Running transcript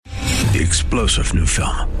The explosive new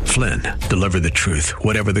film, Flynn, deliver the truth,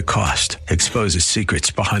 whatever the cost, exposes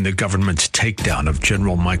secrets behind the government's takedown of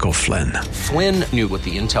General Michael Flynn. Flynn knew what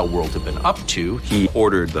the intel world had been up to. He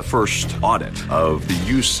ordered the first audit of the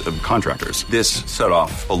use of contractors. This set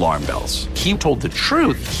off alarm bells. He told the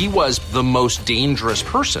truth. He was the most dangerous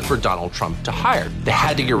person for Donald Trump to hire. They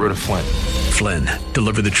had to get rid of Flynn. Flynn,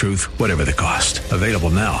 deliver the truth, whatever the cost. Available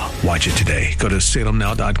now. Watch it today. Go to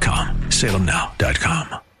salemnow.com.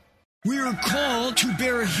 salemnow.com. We are called to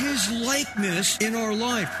bear his likeness in our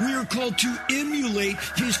life. We are called to emulate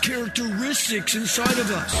his characteristics inside of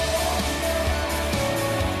us.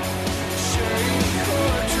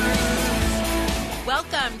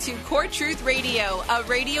 Welcome to Core Truth Radio, a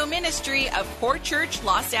radio ministry of Core Church,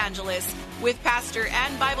 Los Angeles, with pastor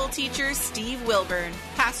and Bible teacher Steve Wilburn.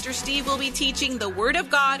 Pastor Steve will be teaching the Word of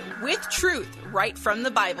God with truth right from the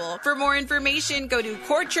Bible. For more information, go to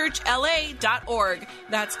corechurchla.org.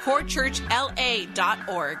 That's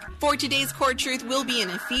corechurchla.org. For today's Core Truth, we'll be in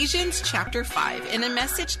Ephesians chapter 5 in a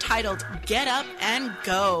message titled, Get Up and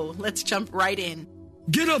Go. Let's jump right in.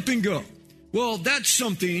 Get up and go. Well, that's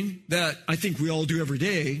something that I think we all do every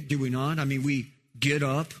day, do we not? I mean, we get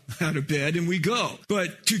up out of bed and we go.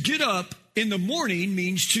 But to get up in the morning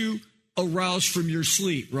means to arouse from your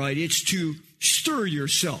sleep, right? It's to stir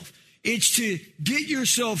yourself. It's to get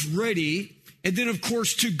yourself ready. And then, of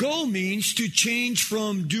course, to go means to change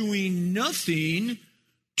from doing nothing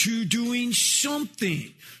to doing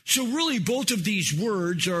something. So really, both of these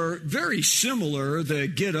words are very similar, the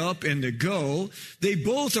get up and the go. They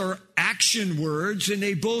both are action words, and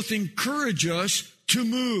they both encourage us to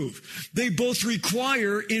move. They both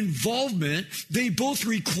require involvement. They both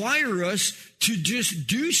require us to just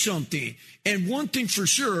do something. And one thing for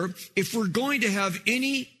sure, if we're going to have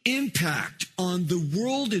any impact on the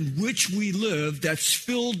world in which we live that's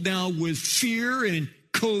filled now with fear and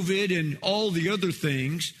COVID and all the other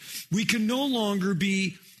things, we can no longer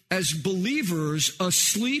be, as believers,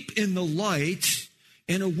 asleep in the light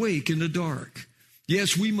and awake in the dark.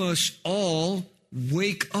 Yes, we must all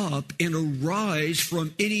wake up and arise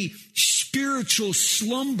from any spiritual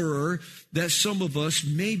slumber that some of us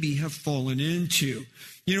maybe have fallen into.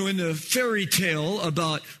 You know, in the fairy tale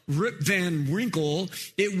about Rip Van Winkle,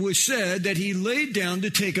 it was said that he laid down to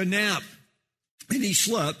take a nap and he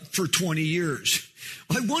slept for 20 years.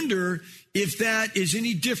 I wonder if that is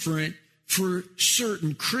any different for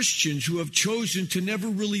certain Christians who have chosen to never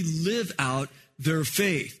really live out their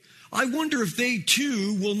faith. I wonder if they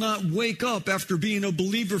too will not wake up after being a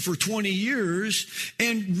believer for 20 years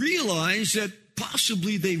and realize that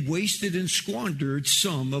possibly they wasted and squandered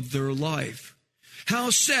some of their life. How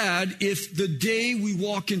sad if the day we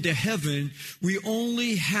walk into heaven, we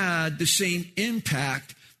only had the same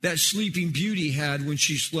impact that Sleeping Beauty had when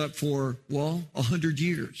she slept for, 100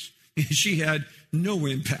 years. She had no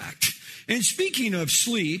impact. And speaking of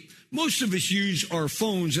sleep, most of us use our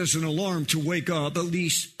phones as an alarm to wake up. At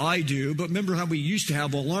least I do. But remember how we used to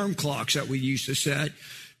have alarm clocks that we used to set.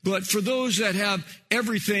 But for those that have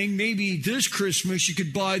everything, maybe this Christmas you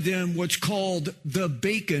could buy them what's called the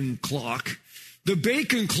bacon clock. The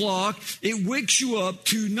bacon clock, it wakes you up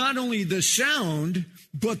to not only the sound,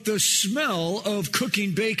 but the smell of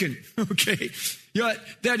cooking bacon. Okay. Yeah,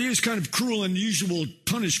 that is kind of cruel and unusual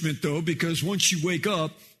punishment, though, because once you wake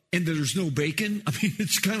up and there's no bacon, I mean,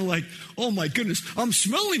 it's kind of like, oh my goodness, I'm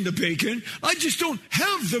smelling the bacon. I just don't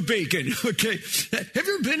have the bacon. Okay. Have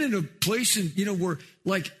you ever been in a place where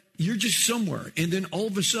like you're just somewhere and then all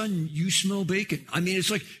of a sudden you smell bacon? I mean,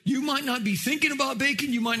 it's like you might not be thinking about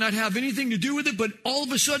bacon. You might not have anything to do with it, but all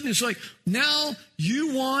of a sudden it's like now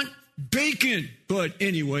you want bacon. But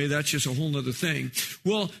anyway, that's just a whole nother thing.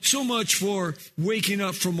 Well, so much for waking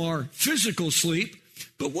up from our physical sleep.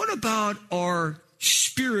 But what about our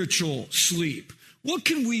spiritual sleep? What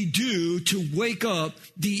can we do to wake up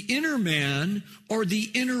the inner man or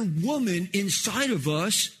the inner woman inside of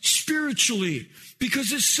us spiritually?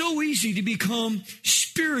 Because it's so easy to become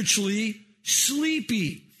spiritually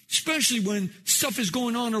sleepy, especially when stuff is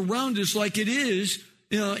going on around us like it is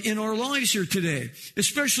in our lives here today,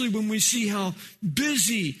 especially when we see how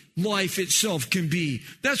busy life itself can be.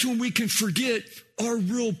 That's when we can forget our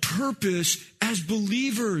real purpose as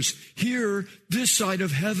believers here this side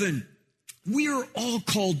of heaven. We are all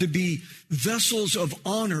called to be vessels of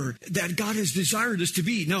honor that God has desired us to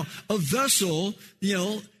be. Now, a vessel,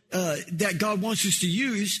 that God wants us to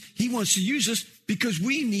use, he wants to use us because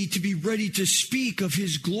we need to be ready to speak of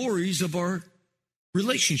his glories of our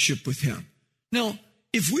relationship with him. Now,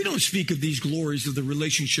 if we don't speak of these glories of the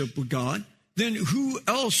relationship with God, then who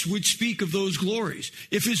else would speak of those glories?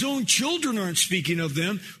 If his own children aren't speaking of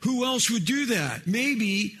them, who else would do that?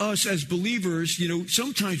 Maybe us as believers,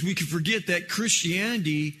 sometimes we can forget that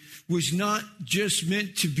Christianity was not just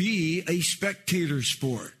meant to be a spectator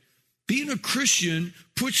sport. Being a Christian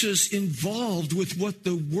puts us involved with what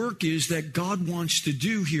the work is that God wants to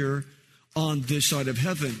do here on this side of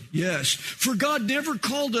heaven. Yes, for God never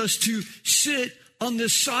called us to sit on the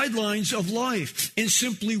sidelines of life and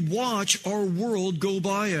simply watch our world go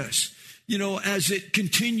by us, as it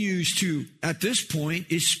continues to, at this point,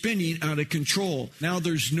 is spinning out of control. Now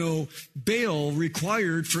there's no bail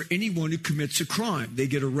required for anyone who commits a crime. They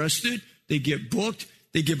get arrested, they get booked,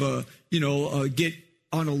 they give get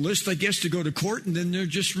on a list, I guess, to go to court, and then they're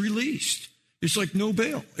just released. It's like no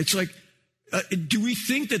bail. It's like, do we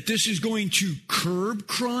think that this is going to curb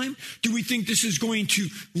crime? Do we think this is going to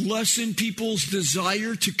lessen people's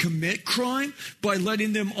desire to commit crime by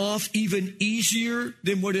letting them off even easier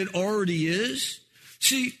than what it already is?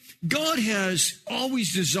 See, God has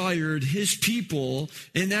always desired his people,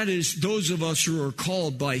 and that is those of us who are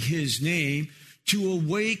called by his name, to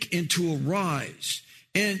awake and to arise.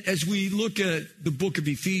 And as we look at the book of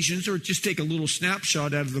Ephesians, or just take a little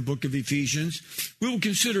snapshot out of the book of Ephesians, we will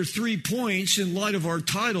consider 3 points in light of our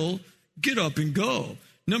title, Get Up and Go.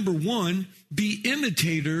 Number 1, be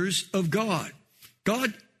imitators of God.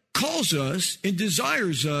 God calls us and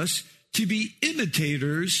desires us to be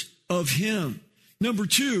imitators of him. Number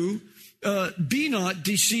 2, be not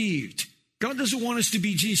deceived. God doesn't want us to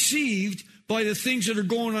be deceived by the things that are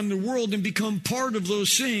going on in the world and become part of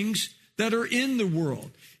those things that are in the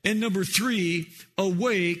world. And number 3,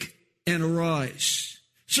 awake and arise.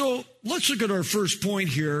 So let's look at our first point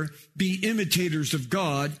here, be imitators of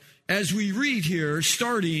God, as we read here,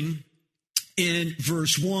 starting in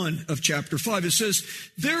verse 1 of chapter 5. It says,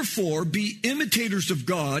 therefore, be imitators of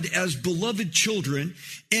God as beloved children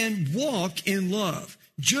and walk in love,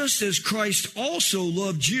 just as Christ also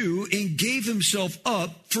loved you and gave himself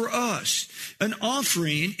up for us, an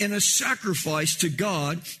offering and a sacrifice to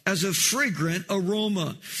God as a fragrant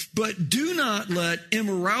aroma. But do not let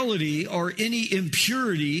immorality or any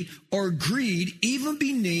impurity or greed even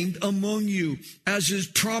be named among you, as is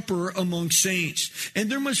proper among saints. And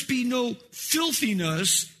there must be no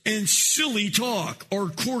filthiness and silly talk or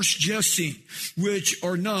coarse jesting, which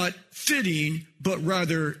are not fitting, but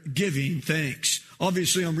rather giving thanks.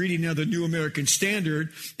 Obviously, I'm reading now the New American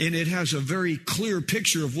Standard, and it has a very clear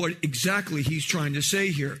picture of what exactly he's trying to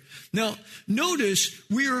say here. Now, notice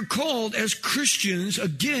we are called as Christians,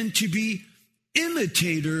 again, to be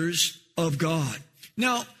imitators of God.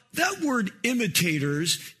 Now, that word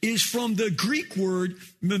imitators is from the Greek word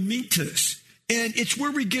mimesis, and it's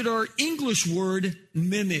where we get our English word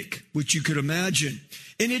mimic, which you could imagine.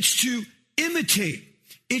 And it's to imitate.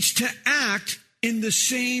 It's to act in the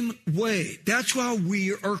same way. That's how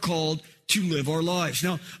we are called to live our lives.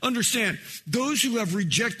 Now, understand, those who have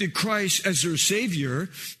rejected Christ as their Savior,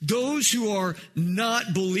 those who are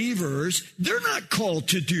not believers, they're not called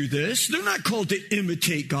to do this. They're not called to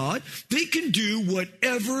imitate God. They can do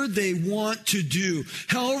whatever they want to do.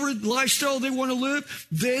 However lifestyle they want to live,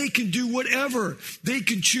 they can do whatever. They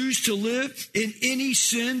can choose to live in any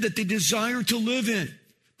sin that they desire to live in.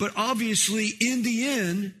 But obviously, in the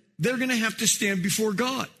end, they're going to have to stand before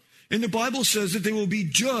God. And the Bible says that they will be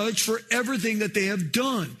judged for everything that they have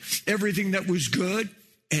done, everything that was good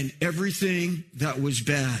and everything that was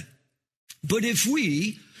bad. But if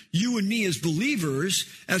we, you and me as believers,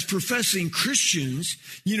 as professing Christians,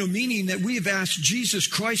 meaning that we have asked Jesus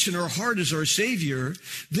Christ in our heart as our Savior,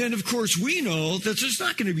 then of course we know that there's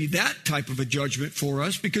not going to be that type of a judgment for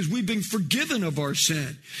us because we've been forgiven of our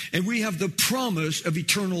sin. And we have the promise of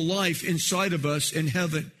eternal life inside of us in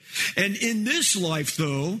heaven. And in this life,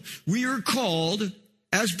 though, we are called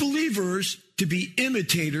as believers to be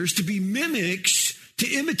imitators, to be mimics,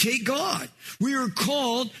 to imitate God. We are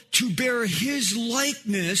called to bear his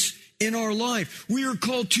likeness in our life. We are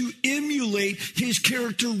called to emulate his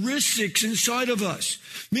characteristics inside of us.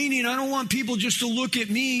 Meaning, I don't want people just to look at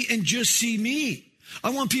me and just see me. I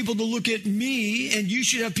want people to look at me, and you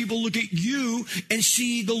should have people look at you and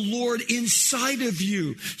see the Lord inside of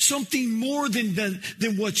you. Something more than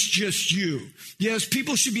what's just you. Yes,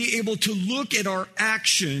 people should be able to look at our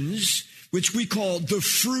actions, which we call the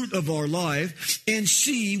fruit of our life, and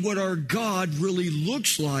see what our God really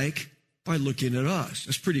looks like by looking at us.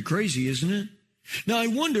 That's pretty crazy, isn't it? Now, I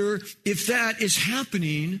wonder if that is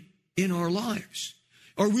happening in our lives.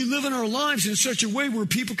 Are we living our lives in such a way where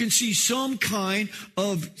people can see some kind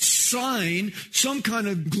of sign, some kind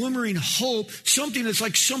of glimmering hope, something that's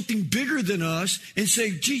like something bigger than us, and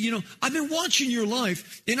say, gee, I've been watching your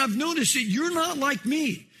life, and I've noticed that you're not like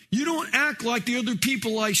me. You don't act like the other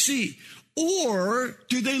people I see. Or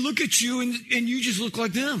do they look at you and you just look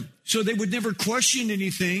like them? So they would never question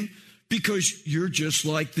anything because you're just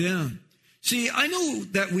like them. See, I know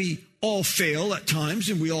that we all fail at times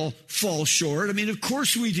and we all fall short. I mean, of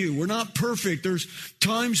course we do. We're not perfect. There's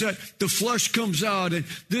times that the flesh comes out and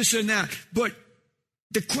this and that. But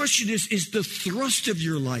the question is the thrust of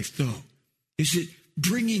your life, though, is it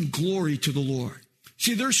bringing glory to the Lord?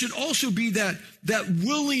 See, there should also be that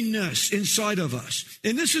willingness inside of us.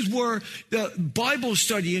 And this is where the Bible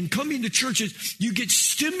study and coming to churches, you get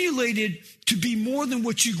stimulated to be more than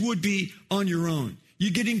what you would be on your own. You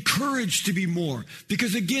get encouraged to be more.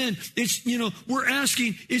 Because again, it's, we're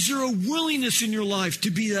asking, is there a willingness in your life to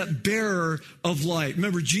be that bearer of light?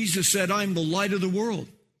 Remember, Jesus said, I am the light of the world.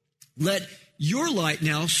 Let your light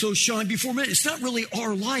now so shine before men. It's not really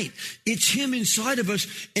our light. It's him inside of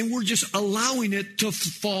us, and we're just allowing it to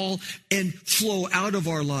fall and flow out of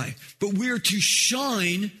our life. But we're to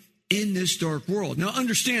shine in this dark world. Now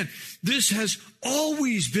understand, this has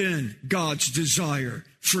always been God's desire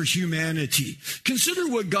for humanity.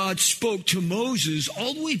 Consider what God spoke to Moses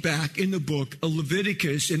all the way back in the book of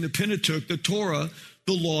Leviticus, in the Pentateuch, the Torah,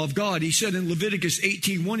 the law of God. He said in Leviticus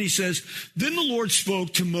 18:1, he says, Then the Lord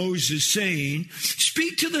spoke to Moses, saying,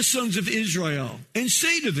 Speak to the sons of Israel, and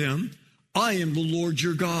say to them, I am the Lord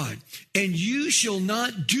your God, and you shall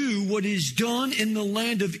not do what is done in the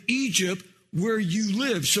land of Egypt where you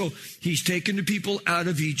live. So he's taken the people out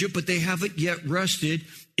of Egypt, but they haven't yet rested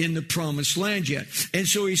in the promised land yet. And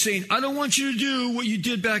so he's saying, I don't want you to do what you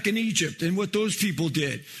did back in Egypt and what those people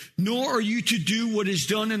did, nor are you to do what is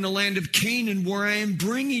done in the land of Canaan where I am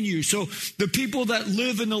bringing you. So the people that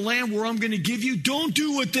live in the land where I'm going to give you, don't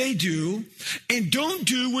do what they do, and don't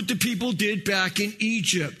do what the people did back in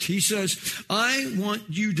Egypt. He says, I want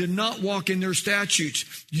you to not walk in their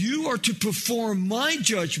statutes. You are to perform my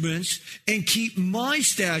judgments and keep my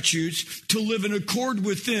statutes to live in accord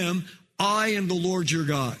with them. I am the Lord your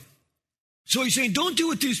God. So he's saying, don't do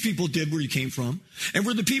what these people did where you came from. And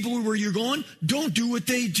where the people where you're going, don't do what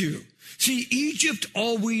they do. See, Egypt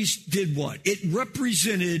always did what? It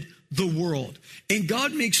represented the world. And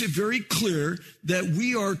God makes it very clear that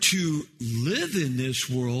we are to live in this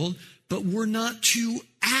world, but we're not to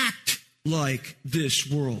act like this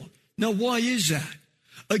world. Now, why is that?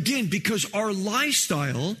 Again, because our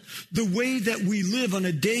lifestyle, the way that we live on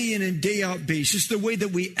a day in and day out basis, the way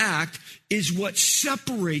that we act is what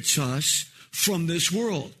separates us from this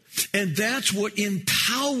world. And that's what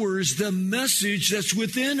empowers the message that's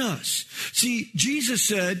within us. See, Jesus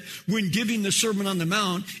said when giving the Sermon on the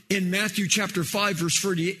Mount in Matthew chapter 5, verse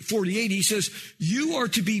 48, he says, you are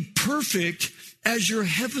to be perfect as your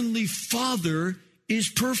heavenly Father is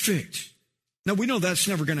perfect. Now, we know that's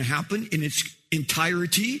never going to happen in its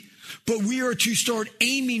entirety, but we are to start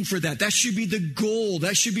aiming for that. That should be the goal.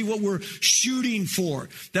 That should be what we're shooting for.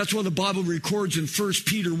 That's why the Bible records in 1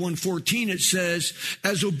 Peter 1:14, it says,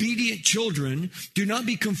 as obedient children, do not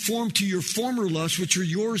be conformed to your former lusts, which are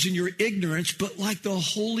yours in your ignorance, but like the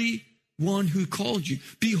Holy One who called you.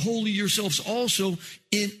 Be holy yourselves also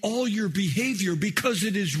in all your behavior, because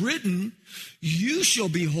it is written, you shall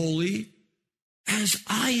be holy as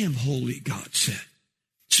I am holy, God said.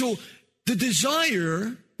 So the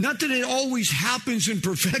desire, not that it always happens in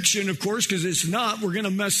perfection, of course, because it's not. We're going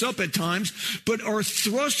to mess up at times. But our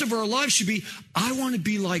thrust of our life should be, I want to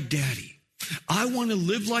be like Daddy. I want to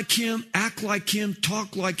live like him, act like him,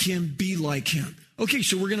 talk like him, be like him. Okay,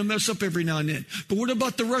 so we're going to mess up every now and then. But what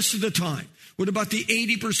about the rest of the time? What about the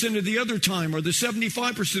 80% of the other time, or the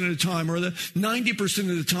 75% of the time, or the 90%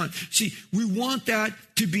 of the time? See, we want that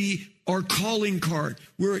to be our calling card,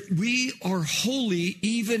 where we are holy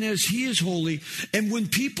even as he is holy. And when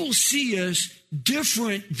people see us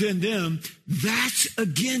different than them, that's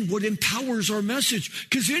again what empowers our message.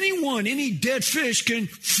 Because any dead fish can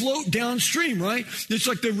float downstream, right? It's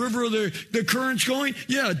like the river, the current's going.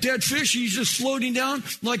 Yeah, dead fish, he's just floating down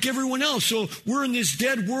like everyone else. So we're in this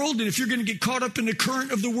dead world, and if you're going to get caught up in the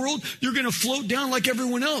current of the world, you're going to float down like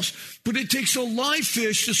everyone else. But it takes a live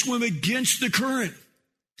fish to swim against the current.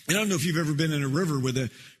 And I don't know if you've ever been in a river where the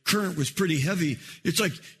current was pretty heavy. It's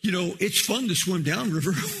like, it's fun to swim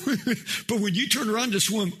downriver, but when you turn around to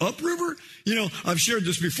swim upriver, I've shared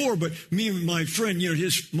this before, but me and my friend,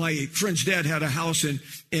 my friend's dad had a house in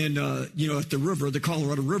at the river, the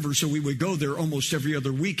Colorado River. So we would go there almost every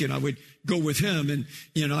other weekend. I would go with him, and,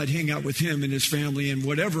 I'd hang out with him and his family and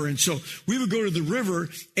whatever. And so we would go to the river,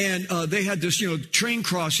 and they had this, train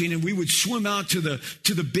crossing, and we would swim out to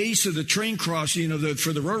the base of the train crossing,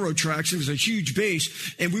 for the railroad tracks. It was a huge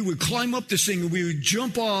base, and we would climb up this thing, and we would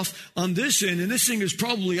jump off on this end, and this thing is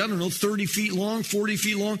probably, 30 feet long, 40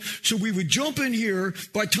 feet long. So we would jump in here.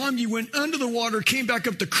 By the time you went under the water, came back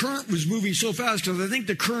up, the current was moving so fast, because I think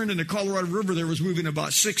the current in the Colorado River there was moving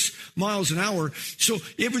about 6 miles an hour. So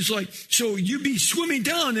it was like, so you'd be swimming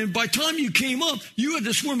down, and by the time you came up, you had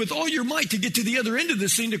to swim with all your might to get to the other end of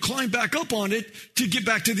this thing, to climb back up on it, to get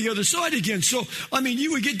back to the other side again. So,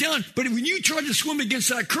 you would get down, but when you tried to swim against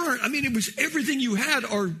that current, it was everything you had,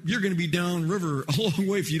 or you're going to be down river a long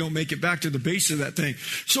way if you don't make it back to the base of that thing.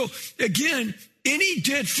 So again, any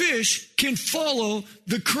dead fish can follow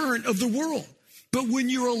the current of the world. But when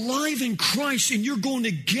you're alive in Christ and you're going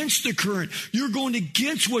against the current, you're going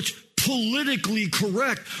against what's politically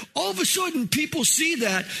correct, all of a sudden people see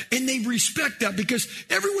that and they respect that, because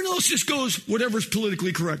everyone else just goes, whatever's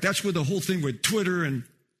politically correct. That's where the whole thing with Twitter and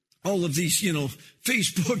all of these,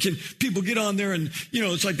 Facebook, and people get on there, and,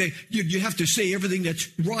 it's like you have to say everything that's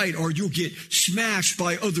right, or you'll get smashed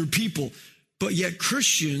by other people. But yet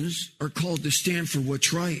Christians are called to stand for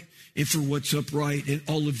what's right and for what's upright and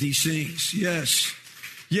all of these things.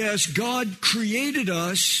 Yes, God created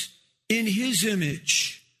us in his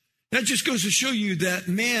image. That just goes to show you that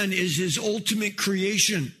man is his ultimate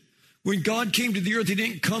creation. When God came to the earth, he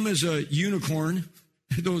didn't come as a unicorn.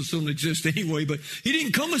 Those don't exist anyway, but he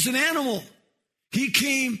didn't come as an animal. He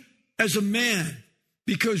came as a man,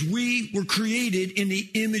 because we were created in the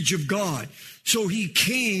image of God. So he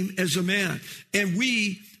came as a man, and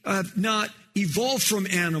we have not evolved from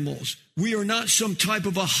animals. We are not some type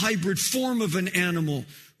of a hybrid form of an animal.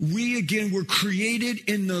 We, again, were created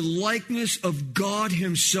in the likeness of God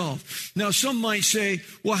himself. Now, some might say,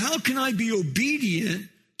 well, how can I be obedient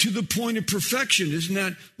to the point of perfection? Isn't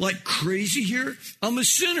that like crazy here? I'm a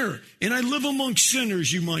sinner, and I live amongst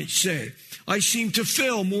sinners, you might say. I seem to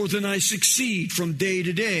fail more than I succeed from day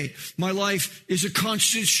to day. My life is a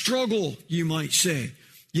constant struggle, you might say.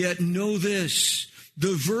 Yet know this,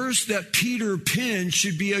 the verse that Peter penned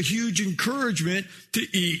should be a huge encouragement to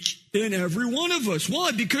each and every one of us.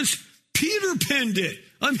 Why? Because Peter penned it.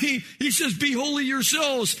 He says, be holy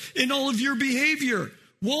yourselves in all of your behavior.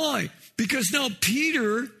 Why? Because now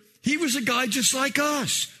Peter, he was a guy just like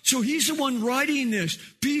us. So he's the one writing this.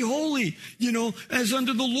 Be holy, as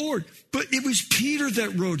unto the Lord. But it was Peter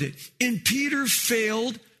that wrote it. And Peter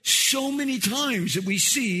failed so many times that we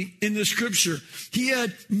see in the scripture. He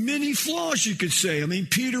had many flaws, you could say.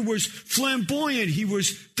 Peter was flamboyant. He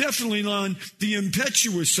was definitely on the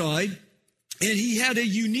impetuous side. And he had a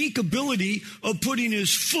unique ability of putting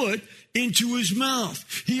his foot into his mouth.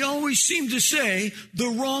 He always seemed to say the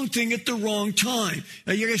wrong thing at the wrong time.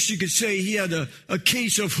 I guess you could say he had a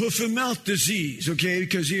case of hoof and mouth disease, okay,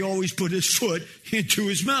 because he always put his foot into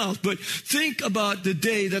his mouth. But think about the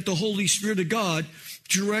day that the Holy Spirit of God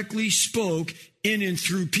directly spoke in and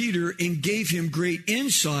through Peter and gave him great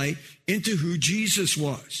insight into who Jesus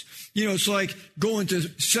was. It's like going to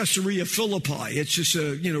Caesarea Philippi. It's just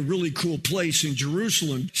a, really cool place in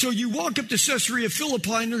Jerusalem. So you walk up to Caesarea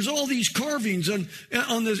Philippi, and there's all these carvings on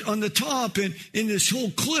the top and in this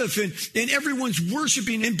whole cliff, and everyone's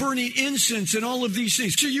worshiping and burning incense and all of these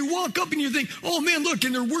things. So you walk up and you think, oh man, look,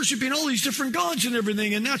 and they're worshiping all these different gods and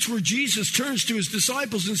everything. And that's where Jesus turns to his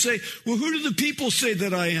disciples and say, well, who do the people say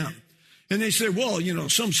that I am? And they say, well,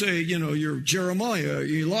 some say, you're Jeremiah,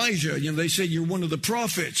 Elijah. They say you're one of the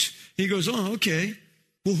prophets. He goes, oh, okay.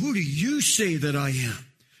 Well, who do you say that I am?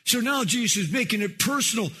 So now Jesus is making it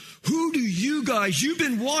personal. Who do you guys, you've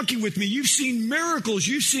been walking with me. You've seen miracles.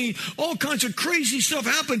 You've seen all kinds of crazy stuff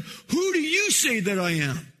happen. Who do you say that I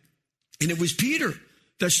am? And it was Peter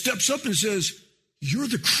that steps up and says, you're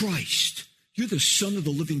the Christ. You're the Son of the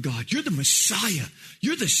living God. You're the Messiah.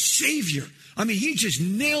 You're the Savior. He just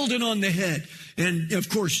nailed it on the head. And, of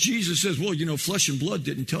course, Jesus says, well, flesh and blood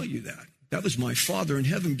didn't tell you that. That was my Father in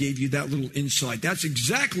heaven gave you that little insight. That's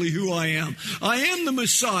exactly who I am. I am the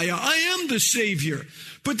Messiah. I am the Savior.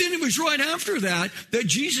 But then it was right after that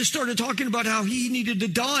Jesus started talking about how he needed to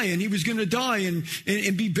die, and he was going to die and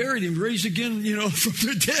be buried and raised again, from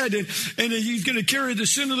the dead. And he's going to carry the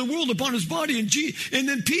sin of the world upon his body. And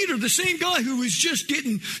then Peter, the same guy who was just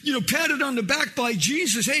getting, patted on the back by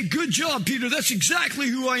Jesus. Hey, good job, Peter. That's exactly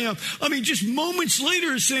who I am. I mean, just moments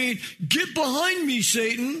later saying, get behind me,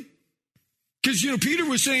 Satan. Because, Peter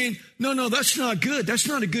was saying, no, that's not good. That's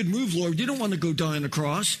not a good move, Lord. You don't want to go die on the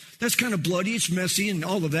cross. That's kind of bloody. It's messy and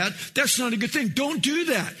all of that. That's not a good thing. Don't do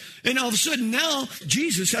that. And all of a sudden now,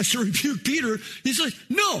 Jesus has to rebuke Peter. He's like,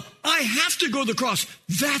 no, I have to go to the cross.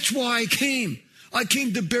 That's why I came. I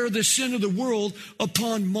came to bear the sin of the world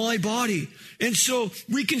upon my body. And so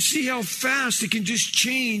we can see how fast it can just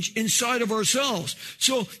change inside of ourselves.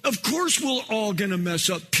 So, of course, we're all going to mess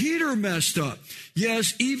up. Peter messed up.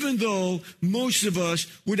 Yes, even though most of us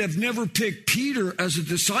would have never picked Peter as a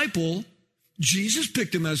disciple, Jesus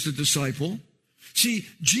picked him as the disciple. See,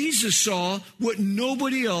 Jesus saw what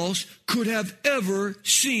nobody else could have ever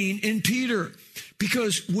seen in Peter.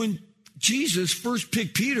 Because when Jesus first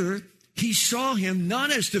picked Peter, he saw him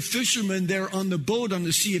not as the fisherman there on the boat on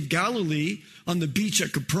the Sea of Galilee, on the beach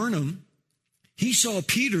at Capernaum. He saw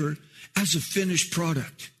Peter as a finished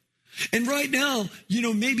product. And right now,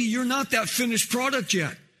 maybe you're not that finished product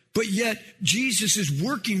yet, but yet Jesus is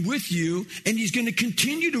working with you, and he's going to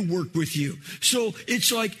continue to work with you. So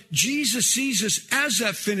it's like Jesus sees us as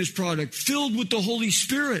that finished product, filled with the Holy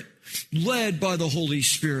Spirit, led by the Holy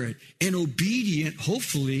Spirit, and obedient,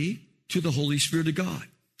 hopefully, to the Holy Spirit of God.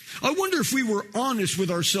 I wonder if we were honest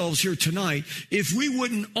with ourselves here tonight, if we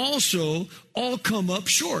wouldn't also all come up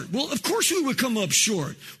short. Well, of course we would come up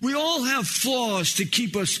short. We all have flaws to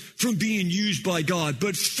keep us from being used by God.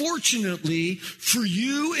 But fortunately for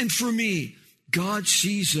you and for me, God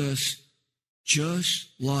sees us just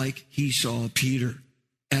like he saw Peter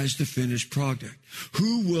as the finished product,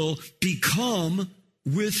 who will become,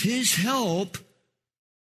 with his help,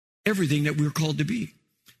 everything that we're called to be.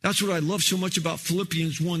 That's what I love so much about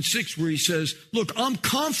Philippians 1:6, where he says, look, I'm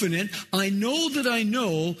confident, I know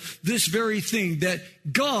this very thing, that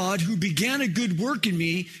God, who began a good work in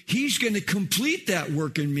me, he's going to complete that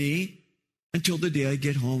work in me until the day I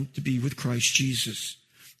get home to be with Christ Jesus.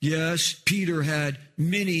 Yes, Peter had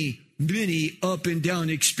many up and down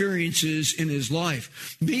experiences in his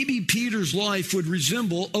life. Maybe Peter's life would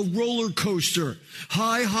resemble a roller coaster,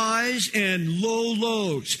 high highs and low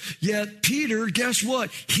lows. Yet Peter, guess what?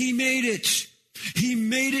 He made it. He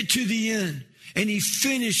made it to the end, and he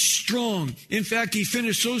finished strong. In fact, he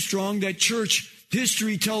finished so strong that church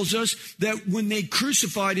history tells us that when they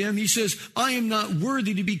crucified him, he says, I am not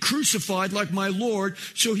worthy to be crucified like my Lord.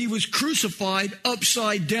 So he was crucified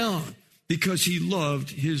upside down, because he loved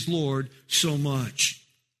his Lord so much.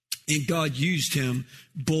 And God used him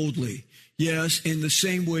boldly. Yes, in the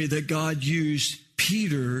same way that God used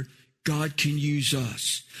Peter, God can use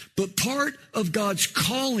us. But part of God's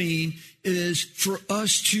calling is for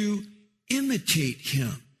us to imitate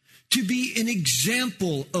him, to be an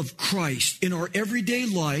example of Christ in our everyday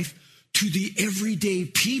life to the everyday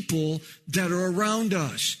people that are around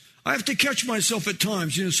us. I have to catch myself at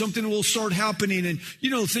times, something will start happening and,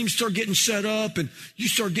 things start getting set up and you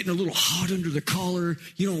start getting a little hot under the collar.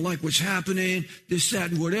 You don't like what's happening, this,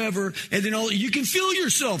 that, and whatever. And then you can feel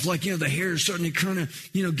yourself like, the hair is starting to kind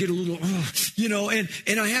of, get a little,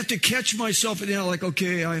 and I have to catch myself and like,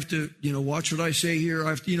 okay, I have to, watch what I say here. I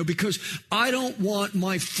have to, because I don't want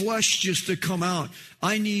my flesh just to come out.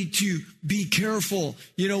 I need to be careful,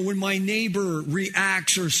 when my neighbor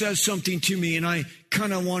reacts or says something to me and I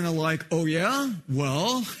kind of want to like, oh yeah,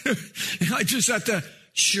 well, and I just have to,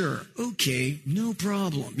 sure, okay, no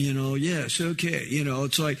problem, yes, okay,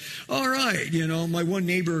 it's like, all right, my one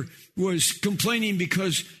neighbor was complaining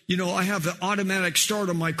because, I have the automatic start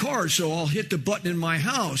on my car, so I'll hit the button in my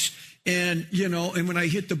house, and, and when I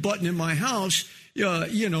hit the button in my house,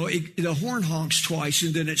 the horn honks twice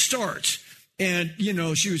and then it starts. And,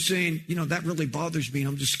 she was saying, that really bothers me. And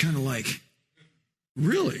I'm just kind of like,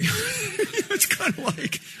 really? It's kind of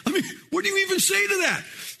like, what do you even say to that?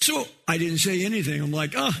 So I didn't say anything. I'm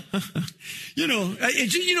like, because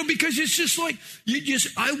it's just like,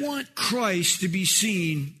 I want Christ to be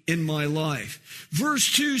seen in my life.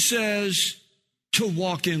 Verse 2 says to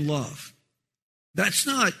walk in love. That's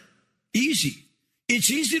not easy.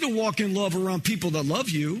 It's easy to walk in love around people that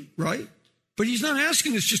love you, right? But he's not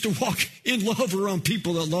asking us just to walk in love around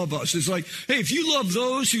people that love us. It's like, hey, if you love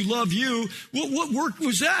those who love you, what work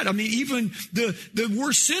was that? I mean, even the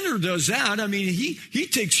worst sinner does that. I mean, he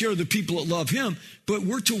takes care of the people that love him. But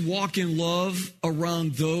we're to walk in love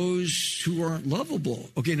around those who aren't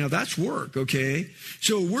lovable. Okay, now that's work, okay?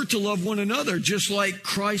 So we're to love one another just like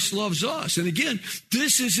Christ loves us. And again,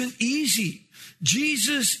 this isn't easy.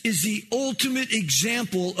 Jesus is the ultimate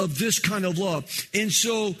example of this kind of love. And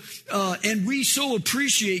so, and we so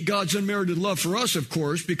appreciate God's unmerited love for us, of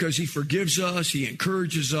course, because he forgives us, he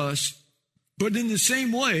encourages us. But in the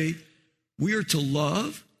same way, we are to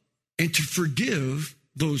love and to forgive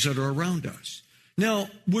those that are around us. Now,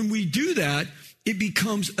 when we do that, it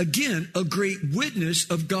becomes, again, a great witness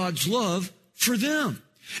of God's love for them.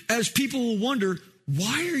 As people will wonder,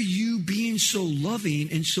 why are you being so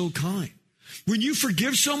loving and so kind? When you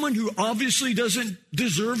forgive someone who obviously doesn't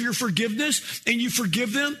deserve your forgiveness and you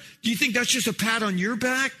forgive them, do you think that's just a pat on your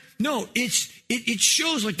back? No, it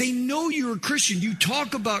shows like they know you're a Christian. You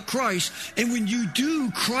talk about Christ, and when you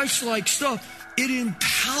do Christ-like stuff, it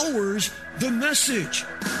empowers the message.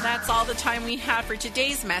 That's all the time we have for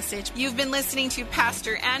today's message. You've been listening to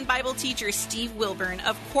pastor and Bible teacher Steve Wilburn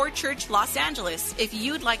of Core Church Los Angeles. If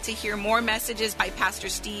you'd like to hear more messages by Pastor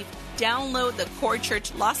Steve, download the Core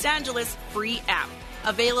Church Los Angeles free app.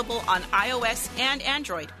 Available on iOS and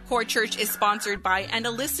Android. Core Church is sponsored by and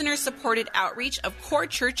a listener-supported outreach of Core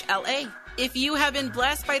Church LA. If you have been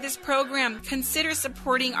blessed by this program, consider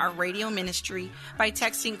supporting our radio ministry by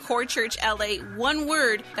texting Core Church LA one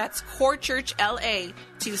word, that's Core Church LA,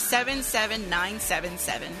 to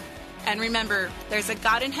 77977. And remember, there's a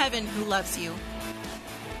God in heaven who loves you.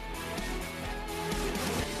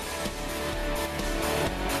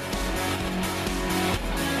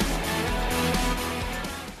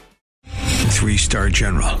 Three-star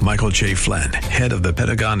General Michael J. Flynn, head of the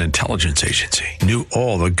Pentagon Intelligence Agency, knew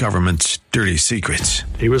all the government's dirty secrets.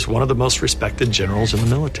 He was one of the most respected generals in the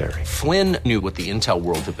military. Flynn knew what the intel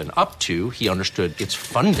world had been up to. He understood its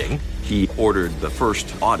funding. He ordered the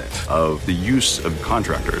first audit of the use of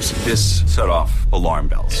contractors. This set off alarm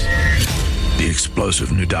bells. The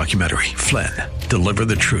explosive new documentary, Flynn, Deliver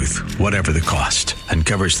the Truth, Whatever the Cost,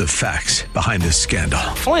 uncovers the facts behind this scandal.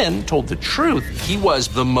 Flynn told the truth. He was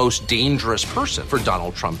the most dangerous person for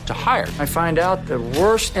Donald Trump to hire. I find out the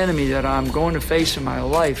worst enemy that I'm going to face in my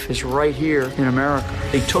life is right here in America.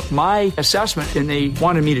 They took my assessment and they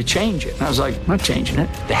wanted me to change it. And I was like, I'm not changing it.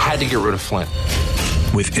 They had to get rid of Flynn.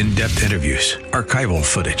 With in-depth interviews, archival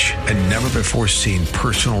footage, and never-before-seen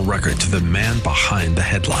personal records of the man behind the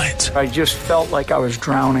headlines. I just felt like I was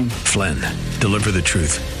drowning. Flynn, Deliver the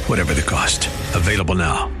Truth, Whatever the Cost. Available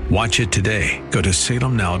now. Watch it today. Go to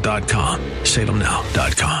salemnow.com.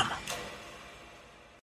 salemnow.com.